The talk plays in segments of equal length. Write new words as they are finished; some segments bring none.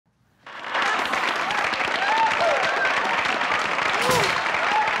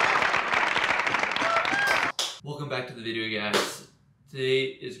the video, guys. Today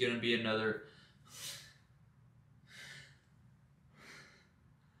is going to be another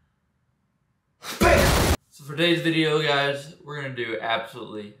BAM! So for today's video, guys, we're going to do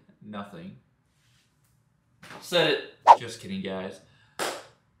absolutely nothing. Said it. Just kidding, guys.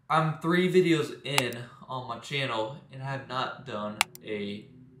 I'm 3 videos in on my channel and I have not done a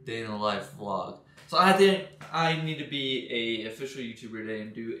day in the life vlog. So I think I need to be a official YouTuber today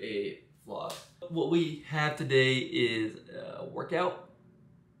and do a vlog. What we have today is a workout.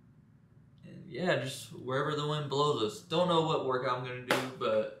 And yeah, just wherever the wind blows us. Don't know what workout I'm gonna do,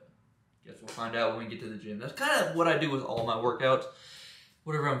 but guess we'll find out when we get to the gym. That's kind of what I do with all my workouts.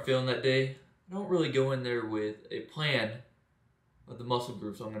 Whatever I'm feeling that day. I don't really go in there with a plan of the muscle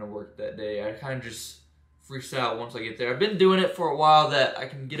groups I'm gonna work that day. I kind of just freestyle once I get there. I've been doing it for a while that I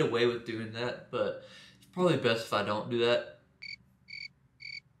can get away with doing that, but it's probably best if I don't do that.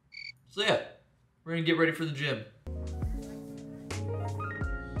 So yeah, we're gonna get ready for the gym.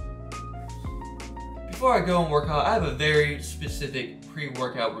 Before I go and work out, I have a very specific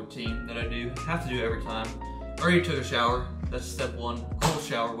pre-workout routine that I do. Have to do every time. I already took a shower. That's step 1. Cold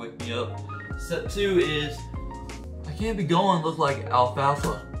shower, wake me up. Step 2 is I can't be going look like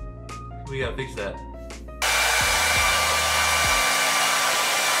alfalfa. We gotta fix that.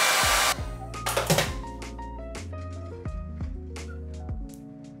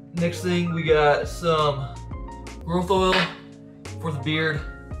 Next thing, we got some growth oil for the beard.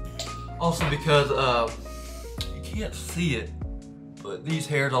 Also because you can't see it, but these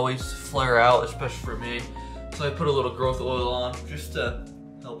hairs always flare out, especially for me. So I put a little growth oil on just to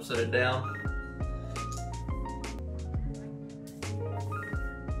help set it down.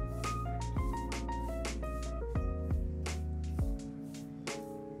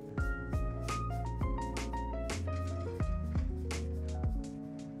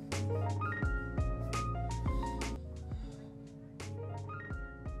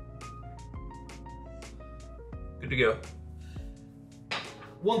 Good to go.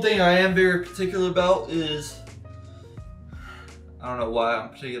 One thing I am very particular about is, I don't know why I'm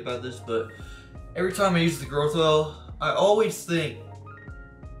particular about this, but every time I use the growth oil, I always think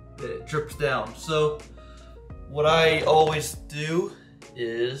that it drips down. So what I always do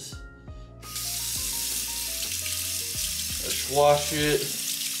is just wash it,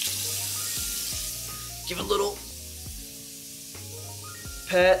 give it a little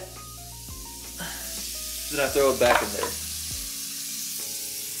pat, then I throw it back in there.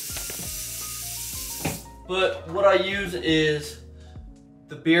 But what I use is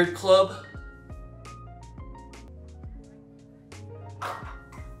the Beard Club.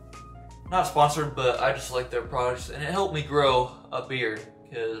 Not sponsored, but I just like their products, and it helped me grow a beard.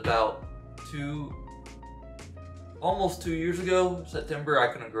 Because about almost 2 years ago, September, I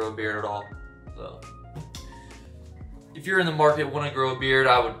couldn't grow a beard at all. So if you're in the market want to grow a beard,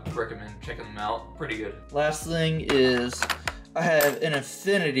 I would recommend checking them out. Pretty good. Last thing is I have an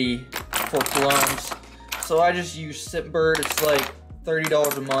affinity for colognes. So I just use Scentbird. It's like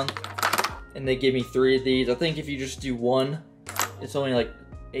 $30 a month and they give me 3 of these. I think if you just do one, it's only like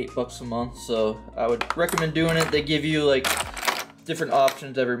 $8 a month. So I would recommend doing it. They give you like different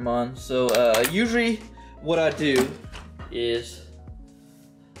options every month. So usually what I do is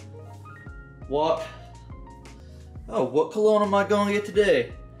walk. Oh, what cologne am I going to get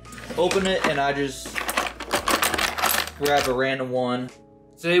today? Open it and I just grab a random one.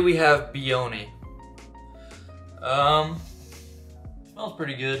 Today we have Bioni. Smells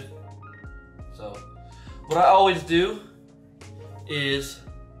pretty good. So, what I always do is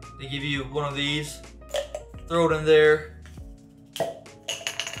they give you one of these, throw it in there, and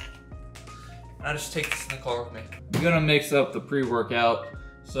I just take this in the car with me. I'm gonna mix up the pre-workout.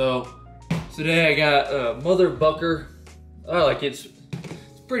 So, today I got Mother Bucker. I like it. It's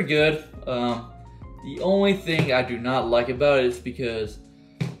pretty good. The only thing I do not like about it is because,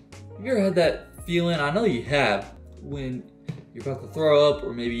 have you ever had that feeling, I know you have, when you're about to throw up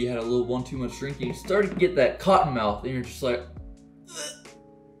or maybe you had a little one too much drinking, you start to get that cotton mouth and you're just like,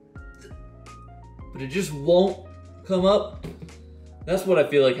 but it just won't come up? That's what I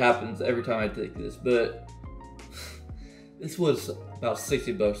feel like happens every time I take this, but this was about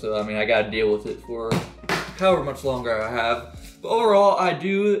 $60, so I mean I gotta deal with it for however much longer I have. But overall, I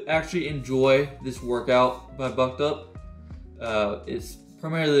do actually enjoy this workout by Bucked Up. It's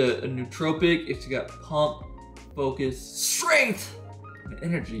primarily a nootropic. It's got pump, focus, strength, and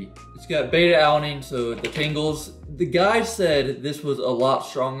energy. It's got beta-alanine, so the tingles. The guy said this was a lot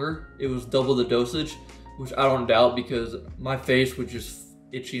stronger. It was double the dosage, which I don't doubt because my face was just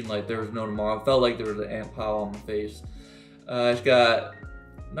itching like there was no tomorrow. I felt like there was an ant pile on my face. It's got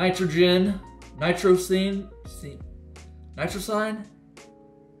nitrogen, nitrocene, Nitrocine?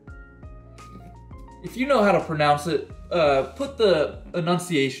 If you know how to pronounce it, put the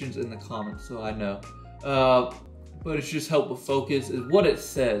enunciations in the comments so I know. But it's just help with focus, is what it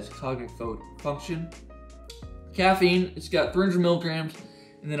says, cognitive function. Caffeine, it's got 300 milligrams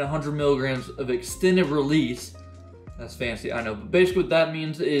and then 100 milligrams of extended release. That's fancy, I know, but basically what that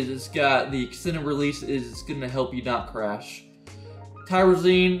means is it's got the extended release is it's gonna help you not crash.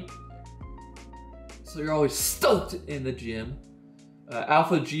 Tyrosine, so you're always stoked in the gym.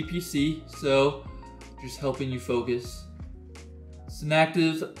 Alpha GPC, so just helping you focus.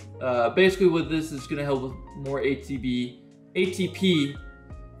 Synactives, basically what this is gonna help with more ATP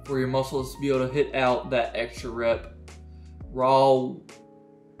for your muscles to be able to hit out that extra rep.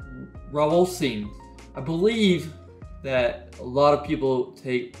 Valslide, I believe that a lot of people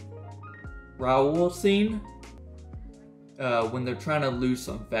take Valslide when they're trying to lose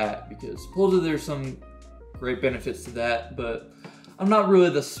some fat, because supposedly there's some great benefits to that, but I'm not really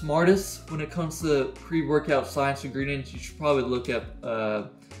the smartest when it comes to pre-workout science ingredients. You should probably look at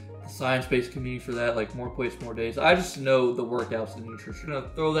the science-based community for that, like more plates, more days. I just know the workouts and nutrition. I'm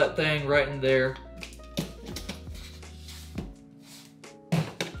gonna throw that thing right in there.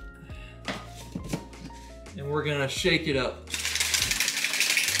 And we're gonna shake it up.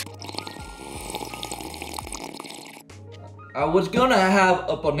 I was gonna have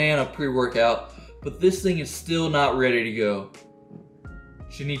a banana pre-workout, but this thing is still not ready to go.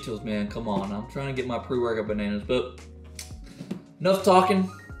 Chinitos, man, come on. I'm trying to get my pre-workout bananas, but enough talking.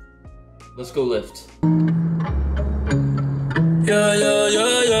 Let's go lift.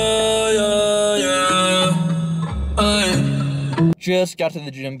 Just got to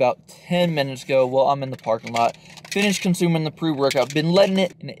the gym about 10 minutes ago. Well, I'm in the parking lot. Finished consuming the pre-workout. Been letting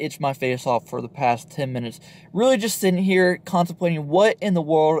it and itch my face off for the past 10 minutes. Really just sitting here contemplating what in the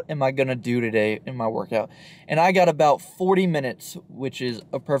world am I gonna do today in my workout. And I got about 40 minutes, which is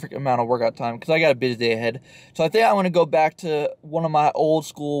a perfect amount of workout time because I got a busy day ahead. So I think I want to go back to one of my old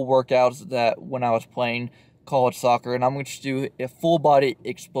school workouts that when I was playing college soccer, and I'm going to just do a full body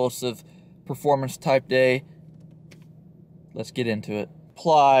explosive performance type day. Let's get into it.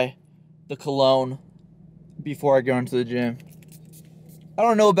 Apply the cologne before I go into the gym. I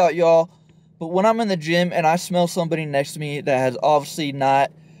don't know about y'all, but when I'm in the gym and I smell somebody next to me that has obviously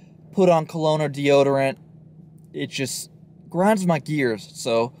not put on cologne or deodorant, it just grinds my gears.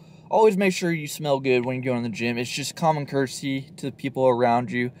 So always make sure you smell good when you go in the gym. It's just common courtesy to the people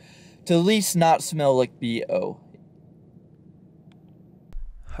around you to at least not smell like BO.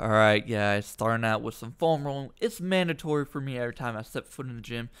 Alright guys, starting out with some foam rolling. It's mandatory for me every time I step foot in the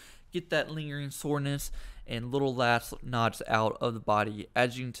gym. Get that lingering soreness and little last knots out of the body.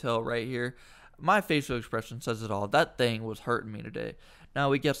 As you can tell right here, my facial expression says it all. That thing was hurting me today. Now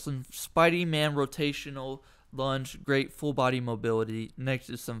we got some Spidey Man rotational lunge, great full body mobility. Next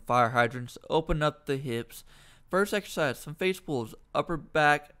is some fire hydrants, open up the hips. First exercise, some face pulls, upper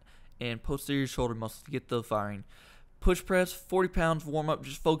back and posterior shoulder muscles to get those firing. Push press, 40 pounds warm up,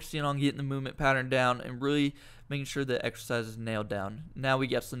 just focusing on getting the movement pattern down and really making sure the exercise is nailed down. Now we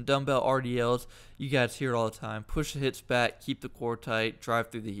got some dumbbell RDLs. You guys hear it all the time. Push the hips back, keep the core tight, drive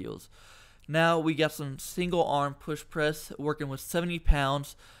through the heels. Now we got some single arm push press, working with 70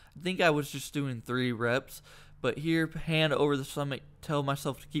 pounds. I think I was just doing 3 reps, but here, hand over the stomach, tell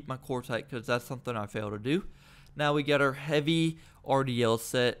myself to keep my core tight because that's something I fail to do. Now we got our heavy RDL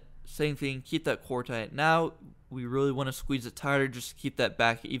set. Same thing, keep that core tight. Now we really want to squeeze it tighter just to keep that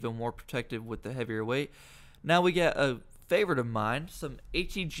back even more protected with the heavier weight. Now we got a favorite of mine, some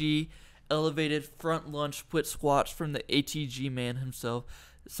ATG elevated front lunge split squats from the ATG man himself.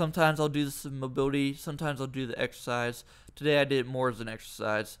 Sometimes I'll do some mobility, sometimes I'll do the exercise. Today I did it more as an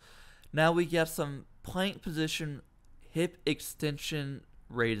exercise. Now we got some plank position hip extension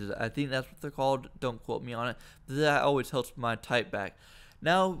raises. I think that's what they're called. Don't quote me on it. That always helps my tight back.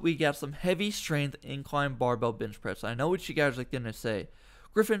 Now we got some heavy strength incline barbell bench press. I know what you guys are going to say.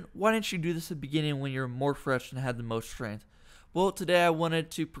 Griffin, why didn't you do this at the beginning when you were more fresh and had the most strength? Well, today I wanted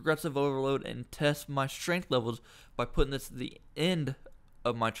to progressive overload and test my strength levels by putting this at the end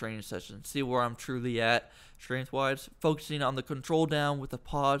of my training session. See where I'm truly at strength-wise. Focusing on the control down with a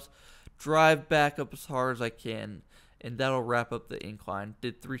pause. Drive back up as hard as I can. And that'll wrap up the incline.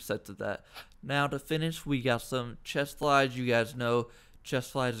 Did 3 sets of that. Now to finish, we got some chest flies. You guys know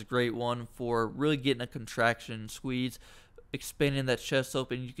chest fly is a great one for really getting a contraction squeeze, expanding that chest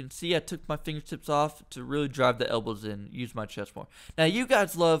open. You can see I took my fingertips off to really drive the elbows in, use my chest more. Now you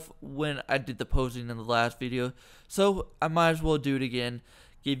guys love when I did the posing in the last video, so I might as well do it again,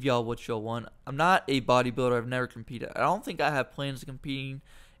 give y'all what y'all want. I'm not a bodybuilder, I've never competed. I don't think I have plans of competing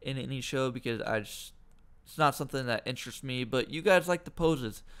in any show because It's not something that interests me, but you guys like the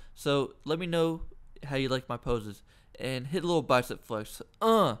poses. So let me know how you like my poses. And hit a little bicep flex.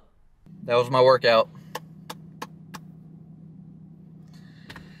 That was my workout.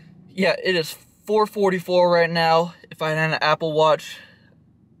 Yeah, it is 4:44 right now. If I had an Apple Watch,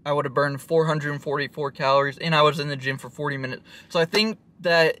 I would have burned 444 calories, and I was in the gym for 40 minutes. So I think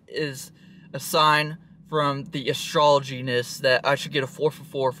that is a sign from the astrology-ness that I should get a 4 for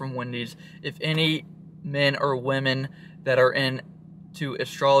 4 from Wendy's. If any men or women that are into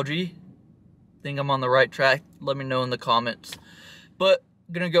astrology think I'm on the right track, let me know in the comments. But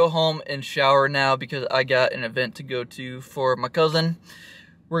I'm gonna go home and shower now because I got an event to go to for my cousin.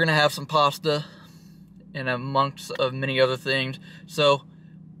 We're gonna have some pasta and amongst of many other things. So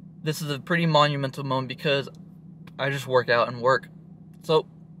this is a pretty monumental moment because I just work out and work. So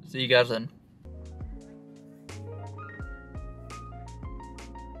see you guys then.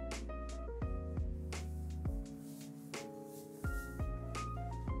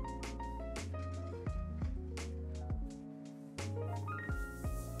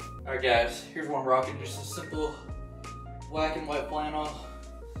 Alright guys, here's what I'm rocking. Just a simple black and white flannel,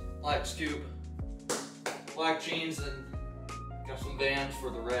 black scoop, black jeans, and got some Vans for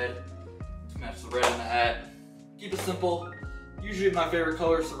the red to match the red in the hat. Keep it simple. Usually my favorite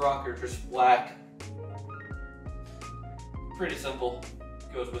colors to rock are just black. Pretty simple.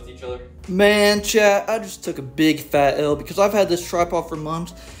 Goes with each other. Man, chat, I just took a big fat L because I've had this tripod for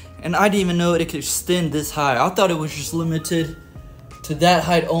months and I didn't even know it could extend this high. I thought it was just limited to that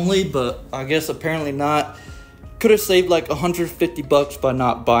height only, but I guess apparently not. Could have saved like 150 bucks by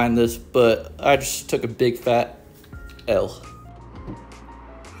not buying this, but I just took a big fat L.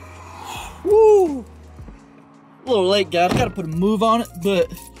 Woo! A little late, guys. Gotta put a move on it,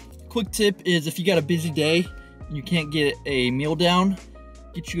 but quick tip is if you got a busy day and you can't get a meal down,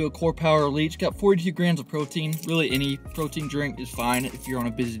 get you a Core Power Elite. It's got 42 grams of protein. Really, any protein drink is fine if you're on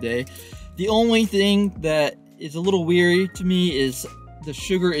a busy day. The only thing that is a little weary to me is the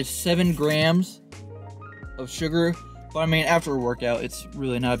sugar is 7 grams of sugar. But I mean, after a workout, it's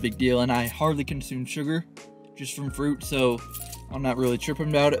really not a big deal, and I hardly consume sugar just from fruit, so I'm not really tripping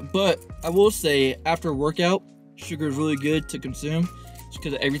about it. But I will say, after a workout, sugar is really good to consume just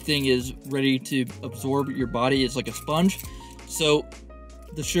because everything is ready to absorb your body. It's like a sponge. So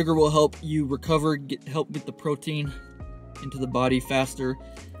the sugar will help you recover, help get the protein into the body faster,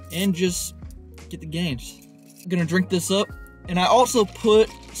 and just get the gains. I'm gonna drink this up, and I also put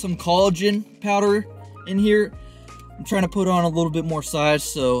some collagen powder in here. I'm trying to put on a little bit more size,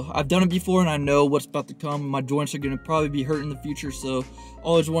 so I've done it before and I know what's about to come. My joints are gonna probably be hurt in the future, so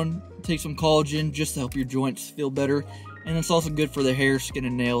always want to take some collagen just to help your joints feel better. And it's also good for the hair, skin,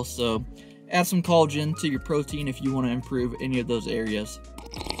 and nails, so add some collagen to your protein if you want to improve any of those areas.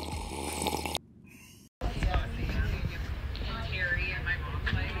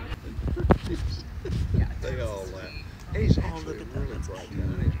 They all laugh. He's actually really bright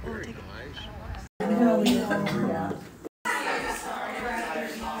guy. He's very nice.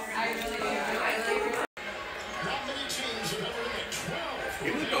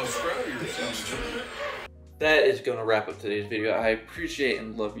 That is going to wrap up today's video. I appreciate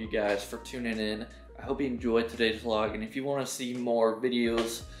and love you guys for tuning in. I hope you enjoyed today's vlog, and if you want to see more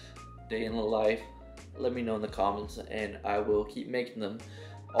videos, day in the life, let me know in the comments and I will keep making them.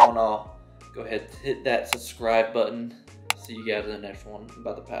 All in all, go ahead, hit that subscribe button. See you guys in the next one. I'm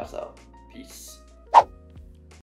about to pass out. Peace.